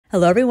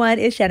Hello everyone,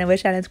 it's Shannon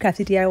with Shannon's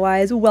Crafty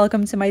DIYs.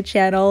 Welcome to my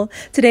channel.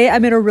 Today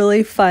I'm in a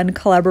really fun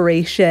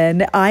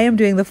collaboration. I am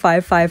doing the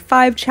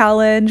 555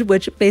 challenge,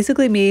 which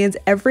basically means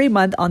every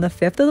month on the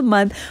 5th of the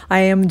month, I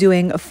am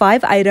doing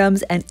 5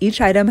 items and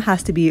each item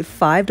has to be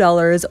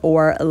 $5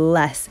 or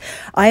less.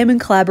 I am in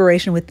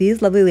collaboration with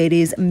these lovely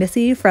ladies,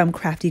 Missi from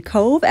Crafty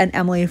Cove and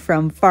Emily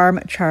from Farm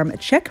Charm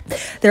Chic.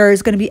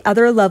 There's going to be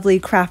other lovely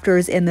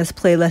crafters in this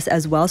playlist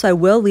as well, so I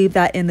will leave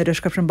that in the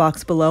description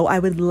box below. I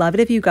would love it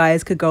if you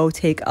guys could go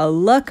take a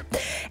look.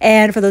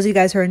 And for those of you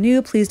guys who are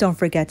new, please don't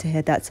forget to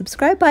hit that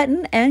subscribe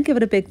button and give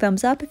it a big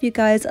thumbs up if you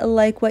guys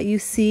like what you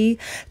see.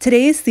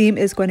 Today's theme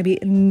is going to be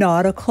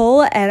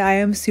nautical, and I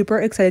am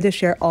super excited to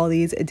share all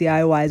these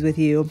DIYs with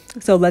you.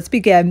 So let's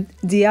begin.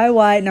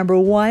 DIY number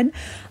 1.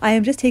 I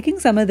am just taking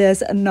some of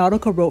this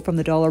nautical rope from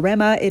the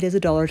Dollarama. It is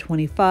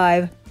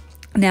 $1.25.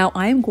 Now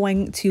I'm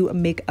going to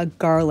make a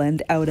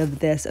garland out of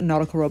this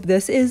nautical rope.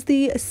 This is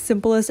the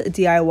simplest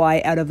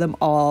DIY out of them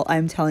all,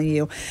 I'm telling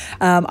you.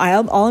 All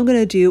I'm going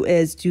to do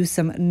is do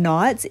some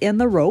knots in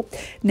the rope.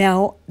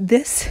 Now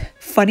this,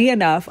 funny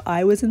enough,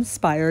 I was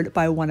inspired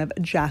by one of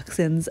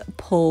Jackson's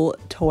pull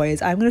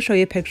toys. I'm going to show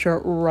you a picture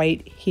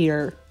right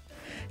here.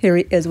 Here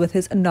he is with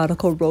his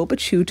nautical rope, a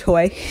chew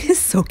toy. He's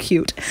so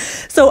cute.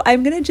 So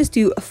I'm going to just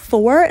do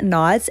 4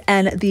 knots,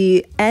 and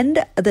the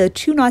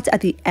 2 knots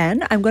at the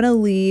end, I'm going to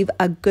leave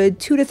a good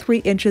 2 to 3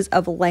 inches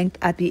of length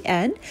at the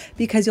end,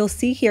 because you'll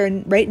see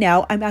here right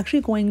now, I'm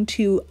actually going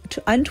to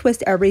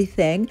untwist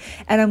everything,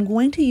 and I'm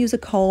going to use a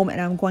comb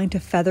and I'm going to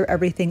feather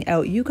everything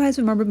out. You guys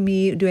remember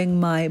me doing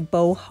my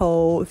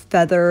boho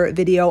feather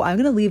video? I'm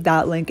going to leave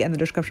that link in the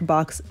description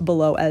box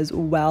below as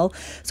well.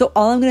 So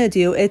all I'm going to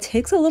do, it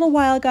takes a little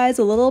while, guys,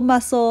 a little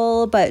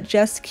muscle, but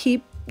just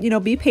keep,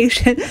 be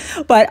patient.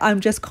 But I'm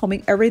just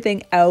combing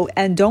everything out,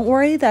 and don't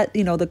worry that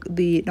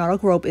the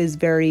nautical rope is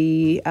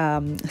very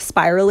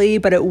spirally,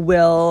 but it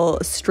will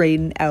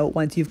straighten out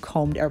once you've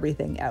combed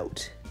everything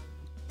out.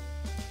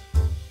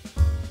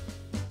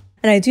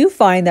 And I do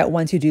find that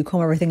once you do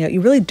comb everything out,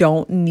 you really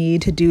don't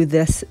need to do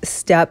this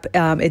step.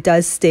 It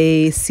does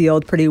stay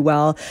sealed pretty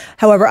well.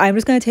 However, I'm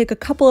just going to take a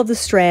couple of the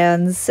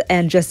strands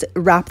and just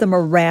wrap them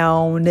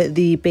around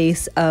the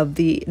base of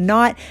the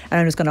knot,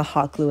 and I'm just going to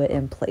hot glue it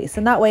in place.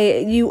 And that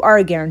way you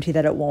are guaranteed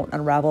that it won't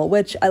unravel,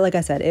 which, like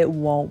I said, it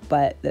won't,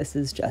 but this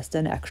is just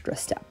an extra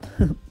step.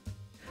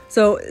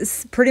 So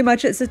pretty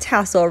much it's a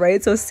tassel,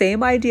 right? So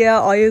same idea.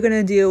 All you're going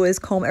to do is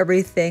comb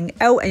everything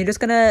out, and you're just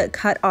going to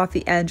cut off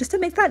the end just to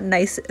make that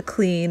nice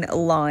clean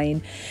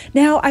line.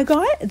 Now I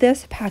got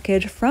this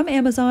package from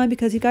Amazon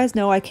because you guys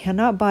know I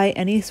cannot buy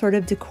any sort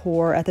of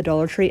decor at the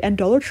Dollar Tree, and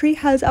Dollar Tree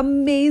has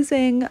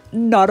amazing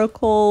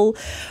nautical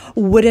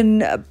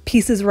wooden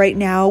pieces right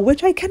now,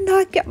 which I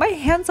cannot get my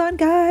hands on,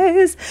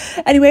 guys.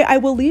 Anyway, I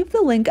will leave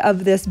the link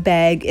of this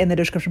bag in the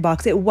description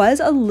box. It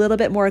was a little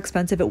bit more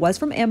expensive. It was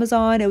from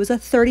Amazon. It was a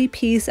 30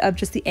 piece of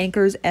just the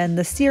anchors and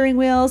the steering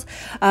wheels.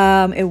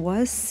 It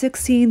was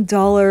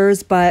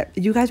 $16, but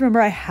you guys remember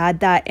I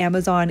had that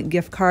Amazon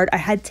gift card. I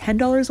had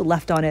 $10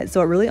 left on it, so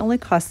it really only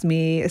cost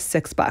me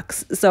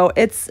 $6. So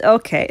it's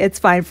okay. It's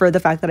fine for the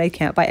fact that I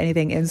can't buy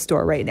anything in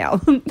store right now.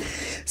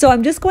 So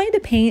I'm just going to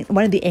paint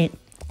one of the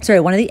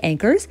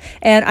anchors,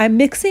 and I'm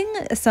mixing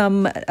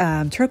some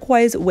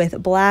turquoise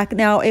with black.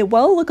 Now it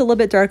will look a little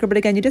bit darker, but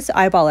again, you just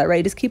eyeball it,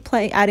 right? Just keep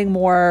adding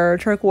more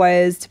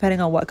turquoise depending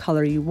on what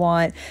color you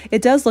want.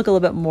 It does look a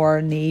little bit more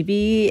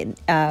navy,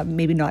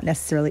 maybe not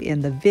necessarily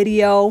in the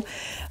video,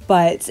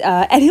 but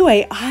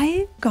anyway,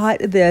 I got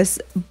this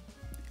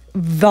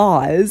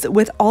vase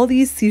with all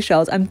these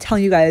seashells. I'm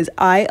telling you guys,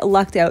 I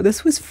lucked out.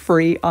 This was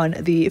free on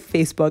the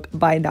Facebook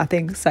Buy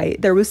Nothing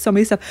site. There was so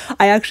many stuff.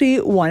 I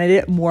actually wanted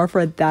it more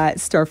for that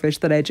starfish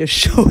that I just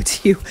showed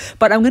you,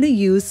 but I'm going to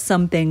use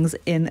some things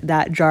in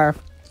that jar.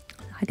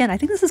 Again, I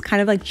think this is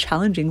kind of like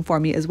challenging for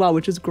me as well,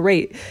 which is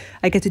great.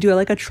 I get to do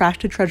like a trash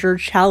to treasure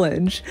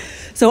challenge.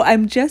 So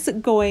I'm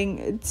just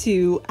going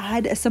to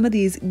add some of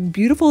these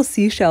beautiful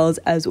seashells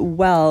as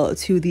well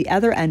to the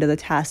other end of the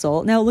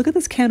tassel. Now look at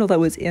this candle that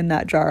was in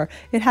that jar.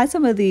 It had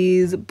some of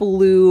these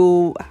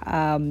blue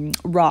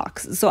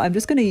rocks. So I'm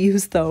just going to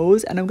use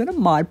those, and I'm going to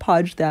Mod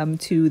Podge them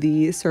to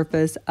the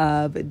surface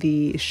of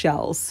the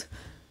shells.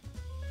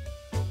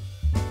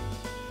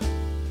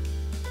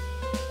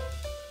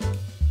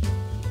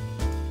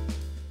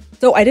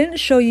 So I didn't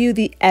show you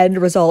the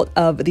end result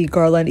of the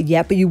garland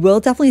yet, but you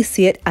will definitely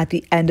see it at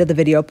the end of the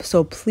video.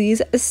 So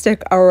please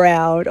stick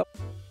around.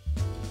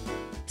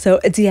 So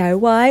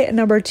DIY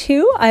number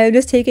 2, I am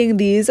just taking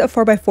these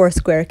 4x4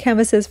 square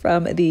canvases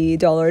from the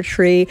Dollar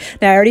Tree.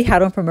 Now I already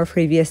had one from a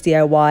previous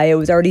DIY. It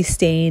was already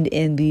stained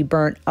in the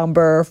burnt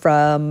umber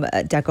from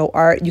Deco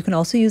Art. You can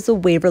also use the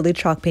Waverly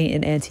chalk paint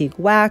in antique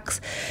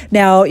wax.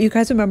 Now you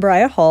guys remember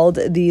I hauled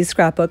these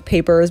scrapbook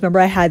papers.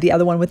 Remember I had the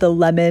other one with the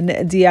lemon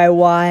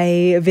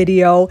DIY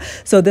video.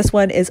 So this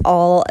one is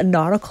all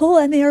nautical,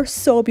 and they are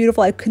so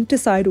beautiful. I couldn't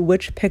decide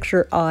which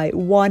picture I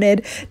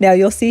wanted. Now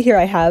you'll see here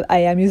I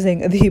am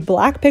using the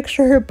black black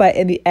picture, but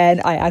in the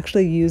end, I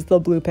actually used the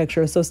blue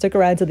picture. So stick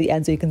around to the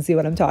end so you can see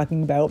what I'm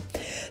talking about.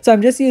 So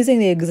I'm just using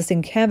the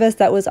existing canvas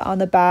that was on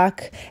the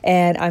back,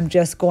 and I'm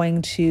just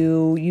going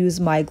to use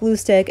my glue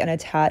stick and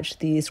attach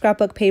the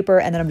scrapbook paper,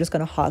 and then I'm just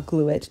going to hot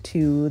glue it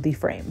to the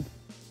frame.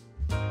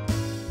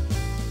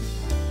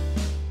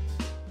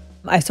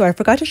 So I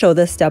forgot to show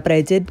this step, but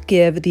I did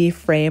give the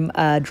frame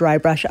a dry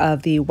brush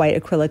of the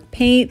white acrylic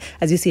paint.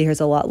 As you see,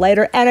 here's a lot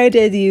lighter, and I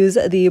did use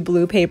the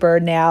blue paper.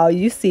 Now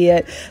you see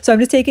it. So I'm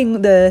just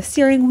taking the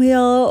steering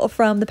wheel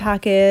from the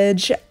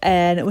package,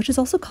 and which is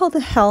also called the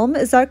helm.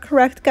 Is that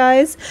correct,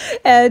 guys?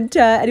 And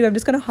anyway, I'm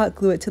just going to hot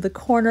glue it to the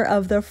corner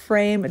of the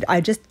frame.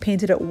 I just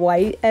painted it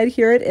white, and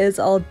here it is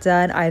all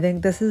done. I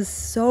think this is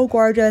so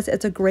gorgeous.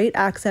 It's a great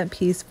accent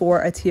piece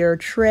for a tier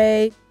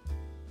tray.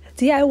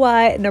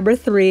 DIY number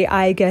 3,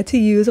 I get to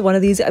use one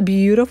of these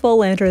beautiful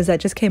lanterns that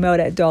just came out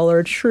at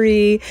Dollar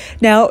Tree.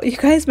 Now, you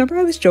guys remember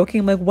I was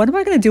joking, I'm like, what am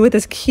I going to do with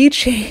this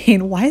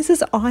keychain? Why is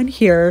this on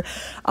here?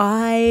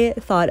 I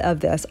thought of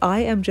this.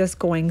 I am just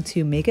going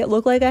to make it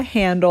look like a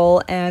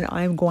handle, and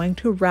I'm going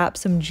to wrap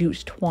some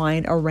jute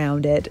twine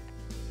around it.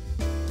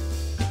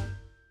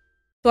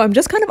 So I'm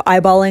just kind of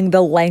eyeballing the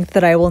length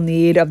that I will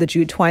need of the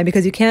jute twine,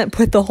 because you can't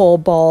put the whole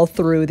ball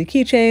through the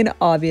keychain,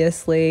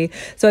 obviously.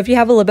 So if you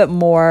have a little bit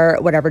more,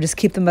 whatever, just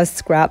keep them as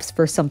scraps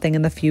for something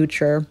in the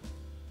future.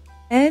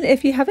 And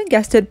if you haven't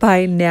guessed it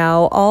by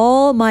now,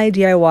 all my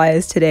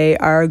DIYs today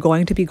are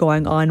going to be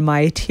going on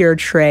my tier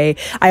tray.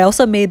 I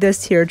also made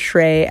this tier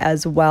tray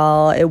as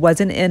well. It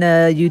wasn't in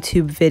a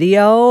YouTube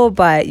video,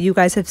 but you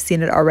guys have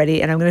seen it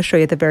already, and I'm going to show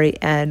you at the very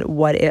end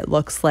what it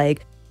looks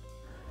like.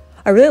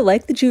 I really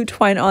like the jute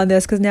twine on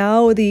this because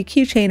now the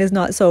keychain is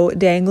not so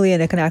dangly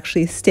and it can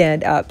actually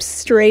stand up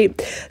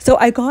straight. So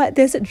I got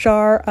this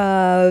jar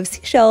of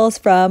seashells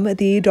from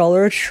the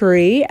Dollar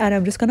Tree, and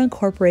I'm just going to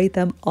incorporate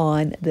them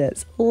on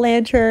this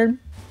lantern.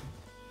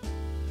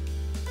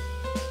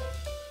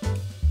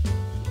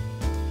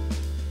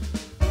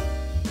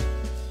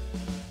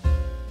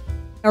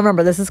 Now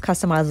remember, this is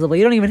customizable.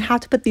 You don't even have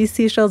to put these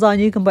seashells on.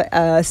 You can put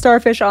a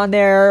starfish on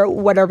there,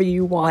 whatever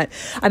you want.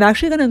 I'm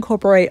actually going to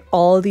incorporate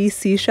all these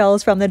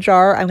seashells from the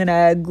jar. I'm going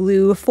to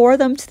glue 4 of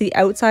them to the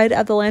outside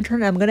of the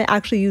lantern. I'm going to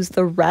actually use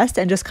the rest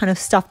and just kind of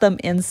stuff them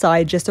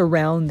inside just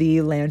around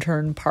the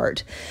lantern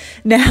part.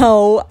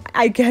 Now,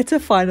 I get to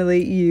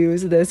finally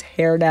use this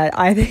hairnet.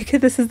 I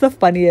think this is the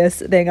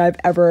funniest thing I've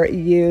ever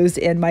used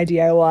in my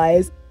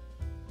DIYs.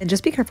 And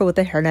just be careful with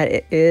the hairnet.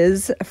 It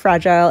is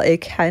fragile.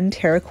 It can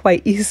tear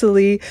quite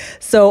easily.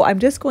 So I'm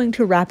just going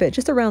to wrap it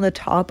just around the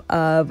top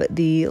of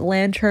the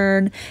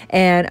lantern,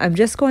 and I'm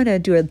just going to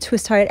do a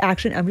twist tie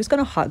action. I'm just going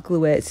to hot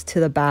glue it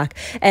to the back.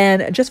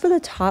 And just for the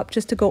top,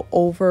 just to go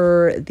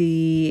over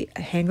the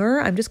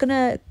hanger, I'm just going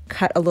to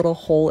cut a little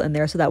hole in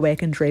there so that way I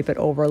can drape it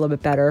over a little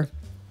bit better.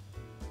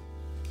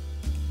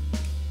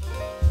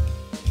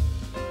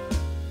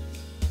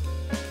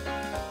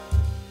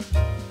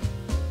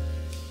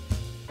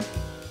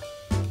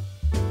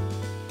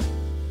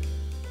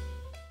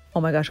 Oh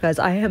my gosh, guys,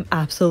 I am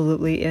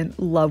absolutely in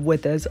love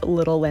with this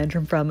little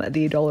lantern from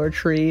the Dollar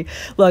Tree.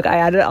 Look, I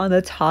added it on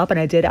the top, and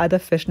I did add the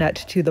fishnet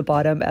to the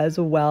bottom as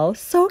well.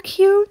 So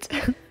cute.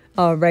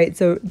 All right,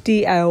 so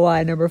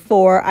DIY number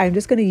 4, I'm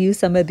just going to use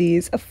some of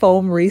these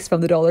foam wreaths from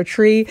the Dollar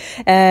Tree,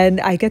 and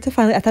I get to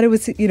finally, I thought it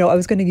was, I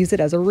was going to use it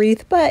as a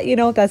wreath, but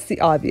that's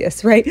the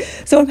obvious, right?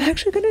 So I'm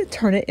actually going to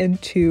turn it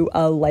into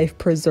a life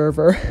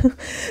preserver.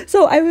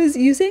 So I was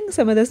using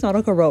some of this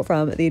nautical rope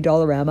from the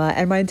Dollarama,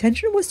 and my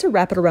intention was to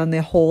wrap it around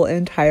the whole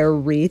entire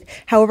wreath.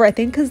 However, I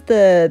think because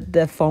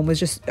the foam was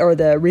just, or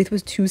the wreath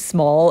was too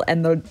small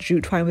and the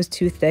jute twine was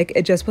too thick,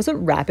 it just wasn't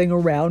wrapping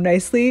around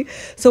nicely.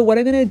 So what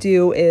I'm going to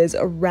do is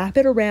wrap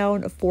it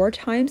around 4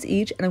 times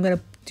each, and I'm going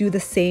to do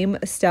the same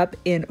step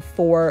in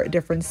 4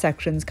 different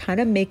sections, kind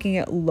of making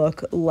it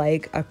look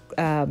like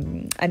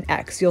an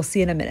X. You'll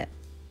see in a minute.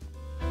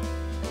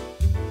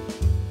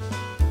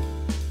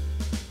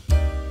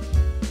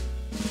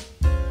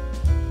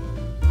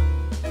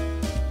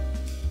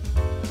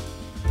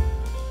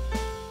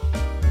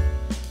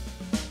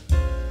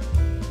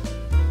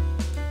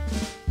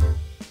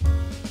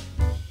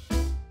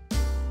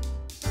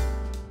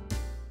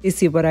 You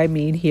see what I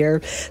mean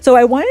here? So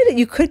I wanted it,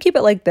 you could keep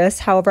it like this.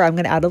 However, I'm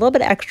going to add a little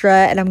bit extra,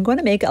 and I'm going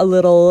to make a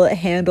little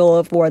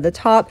handle for the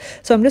top.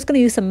 So I'm just going to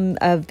use some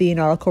of the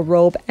nautical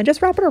rope and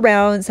just wrap it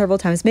around several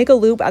times. Make a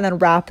loop and then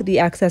wrap the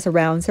excess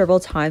around several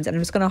times. And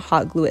I'm just going to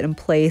hot glue it in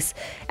place.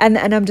 And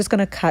I'm just going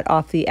to cut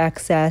off the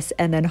excess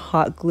and then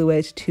hot glue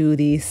it to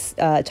the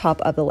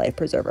top of the life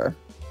preserver.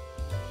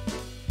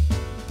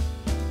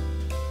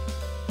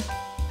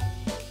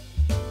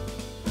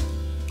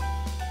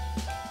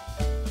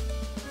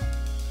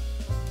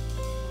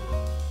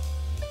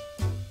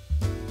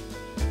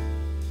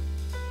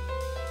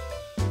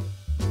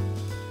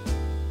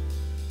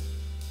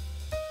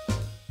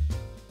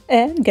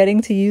 And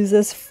getting to use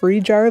this free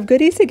jar of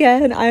goodies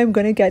again. I'm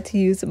going to get to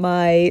use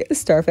my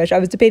starfish. I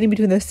was debating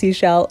between the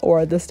seashell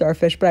or the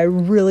starfish, but I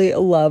really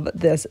love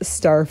this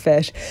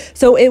starfish.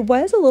 So it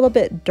was a little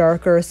bit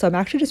darker, so I'm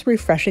actually just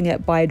refreshing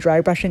it by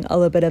dry brushing a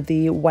little bit of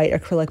the white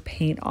acrylic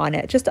paint on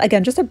it. Just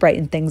to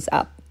brighten things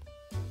up.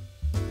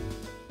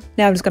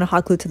 Now I'm just going to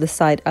hot glue to the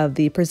side of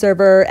the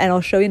preserver, and I'll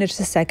show you in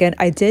just a second.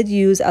 I did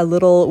use a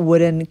little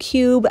wooden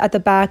cube at the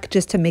back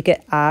just to make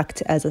it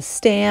act as a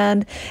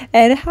stand.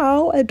 And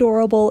how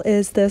adorable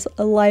is this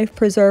life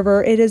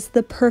preserver? It is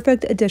the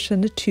perfect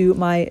addition to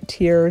my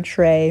tier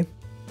tray.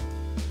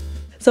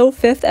 So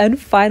fifth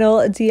and final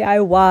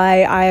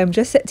DIY, I am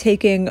just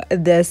taking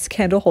this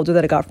candle holder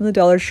that I got from the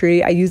Dollar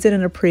Tree. I used it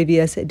in a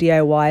previous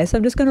DIY, so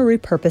I'm just going to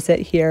repurpose it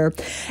here.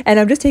 And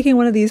I'm just taking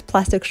one of these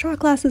plastic shot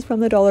glasses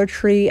from the Dollar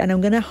Tree, and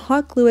I'm going to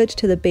hot glue it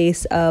to the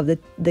base of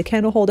the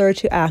candle holder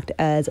to act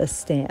as a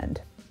stand.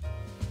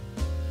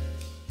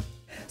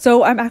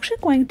 So I'm actually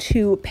going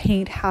to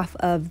paint half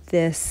of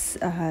this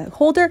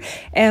holder,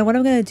 and what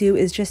I'm going to do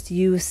is just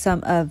use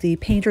some of the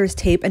painter's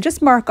tape and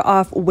just mark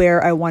off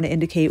where I want to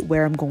indicate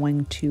where I'm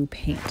going to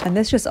paint. And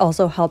this just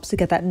also helps to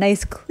get that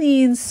nice,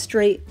 clean,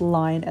 straight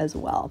line as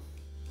well.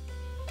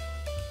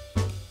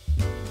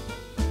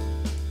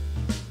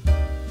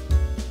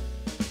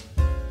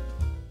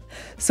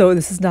 So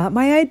this is not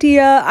my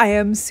idea. I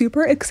am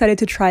super excited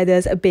to try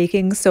this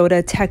baking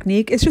soda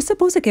technique. It's just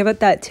supposed to give it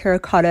that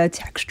terracotta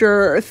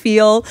texture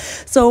feel.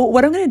 So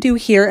what I'm going to do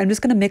here, I'm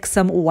just going to mix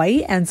some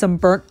white and some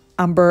burnt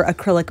umber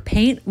acrylic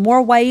paint,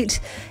 more white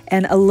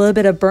and a little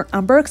bit of burnt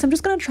umber, because I'm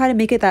just going to try to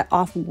make it that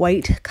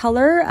off-white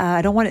color.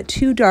 I don't want it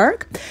too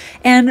dark.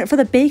 And for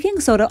the baking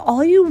soda,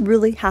 all you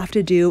really have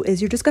to do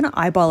is you're just going to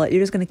eyeball it.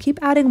 You're just going to keep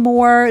adding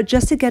more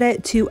just to get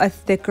it to a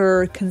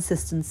thicker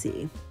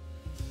consistency.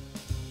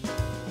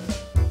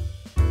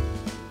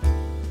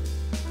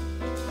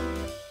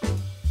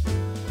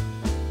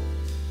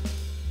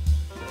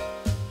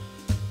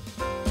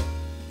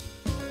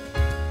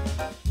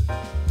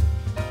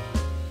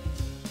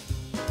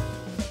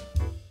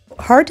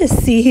 Hard to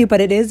see, but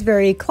it is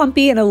very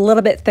clumpy and a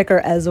little bit thicker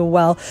as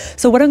well.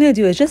 So what I'm going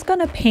to do is just going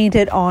to paint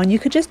it on. You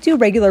could just do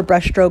regular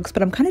brush strokes,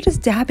 but I'm kind of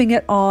just dabbing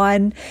it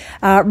on.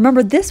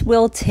 Remember, this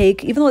will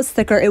take, even though it's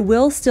thicker, it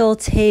will still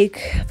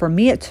take, for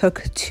me, it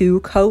took 2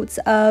 coats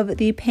of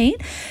the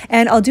paint.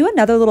 And I'll do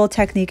another little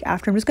technique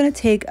after. I'm just going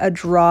to take a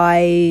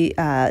dry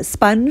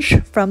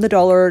sponge from the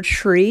Dollar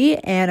Tree,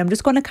 and I'm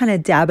just going to kind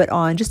of dab it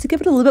on just to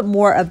give it a little bit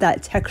more of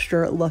that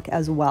texture look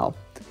as well.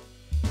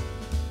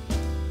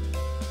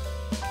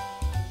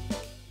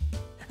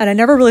 And I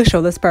never really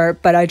show this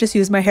part, but I just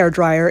use my hair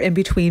dryer in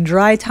between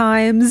dry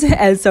times.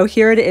 And so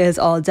here it is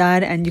all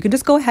done, and you can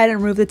just go ahead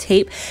and remove the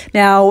tape.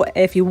 Now,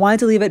 if you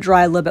wanted to leave it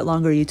dry a little bit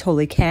longer, you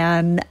totally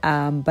can,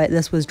 but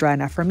this was dry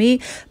enough for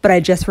me. But I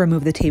just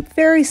removed the tape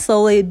very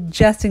slowly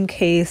just in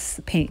case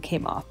paint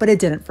came off, but it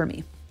didn't for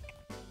me.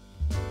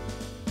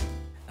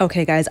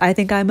 Okay guys, I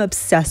think I'm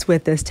obsessed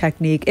with this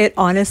technique. It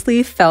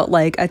honestly felt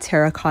like a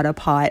terracotta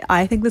pot.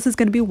 I think this is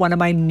going to be one of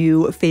my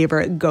new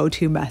favorite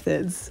go-to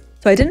methods.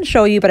 So I didn't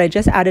show you, but I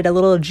just added a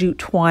little jute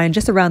twine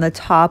just around the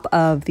top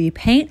of the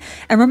paint.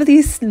 And remember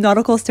these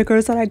nautical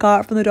stickers that I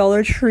got from the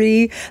Dollar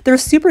Tree? They're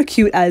super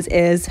cute as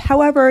is.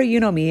 However, you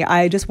know me,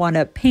 I just want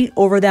to paint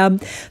over them.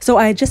 So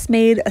I just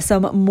made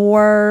some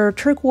more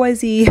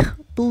turquoisey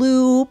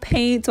blue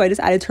paint. So I just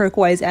added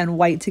turquoise and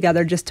white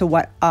together just to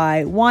what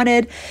I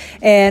wanted.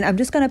 And I'm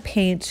just going to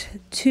paint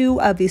 2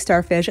 of these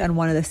starfish and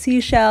 1 of the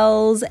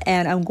seashells,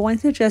 and I'm going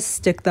to just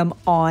stick them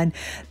on.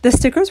 The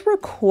stickers were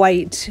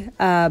quite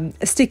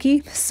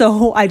sticky,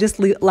 so I just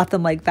left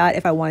them like that.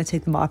 If I want to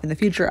take them off in the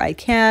future, I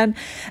can.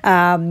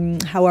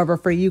 However,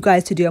 for you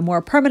guys to do a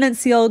more permanent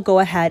seal, go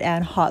ahead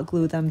and hot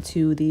glue them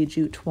to the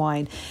jute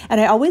twine. And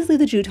I always leave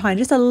the jute twine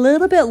just a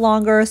little bit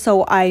longer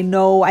so I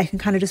know I can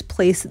kind of just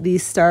place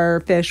these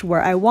starfish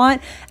where I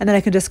want, and then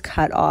I can just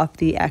cut off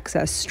the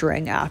excess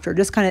string after.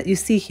 Just kind of, you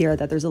see here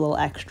that there's a little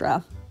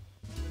extra.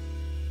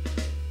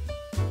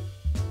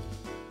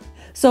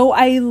 So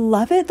I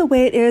love it the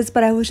way it is,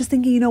 but I was just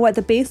thinking, you know what,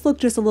 the base looked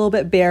just a little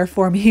bit bare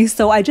for me.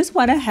 So I just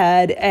went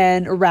ahead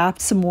and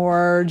wrapped some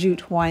more jute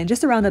twine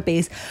just around the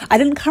base. I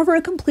didn't cover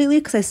it completely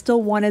because I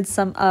still wanted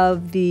some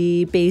of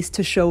the base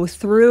to show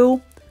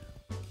through.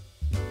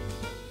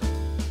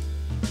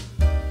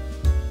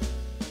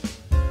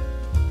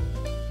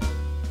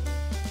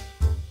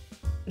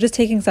 Just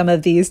taking some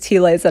of these tea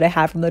lights that I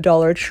have from the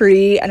Dollar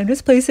Tree, and I'm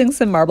just placing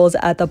some marbles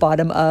at the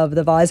bottom of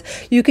the vase.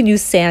 You can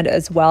use sand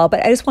as well,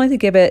 but I just wanted to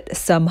give it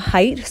some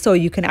height so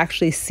you can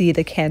actually see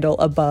the candle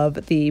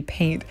above the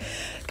paint.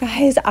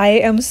 Guys, I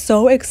am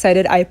so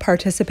excited I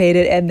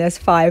participated in this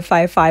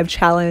 555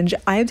 challenge.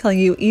 I am telling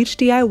you, each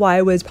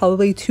DIY was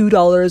probably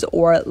 $2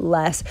 or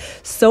less.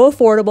 So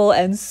affordable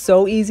and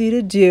so easy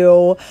to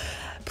do.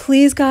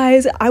 Please,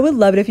 guys, I would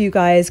love it if you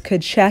guys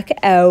could check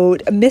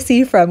out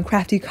Missi from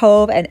Crafty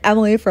Cove and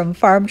Emily from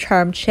Farm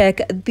Charm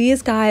Chic.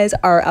 These guys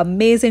are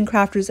amazing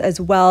crafters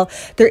as well.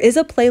 There is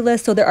a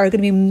playlist, so there are going to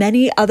be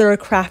many other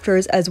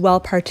crafters as well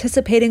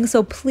participating.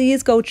 So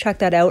please go check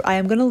that out. I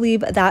am going to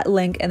leave that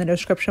link in the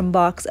description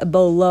box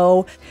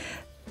below.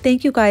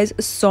 Thank you guys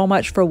so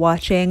much for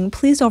watching.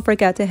 Please don't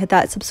forget to hit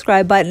that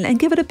subscribe button and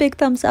give it a big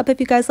thumbs up if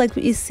you guys like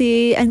what you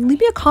see, and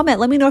leave me a comment.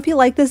 Let me know if you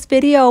like this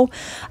video.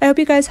 I hope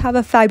you guys have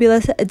a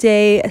fabulous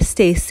day.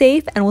 Stay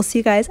safe, and we'll see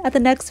you guys at the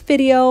next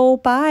video.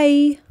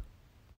 Bye.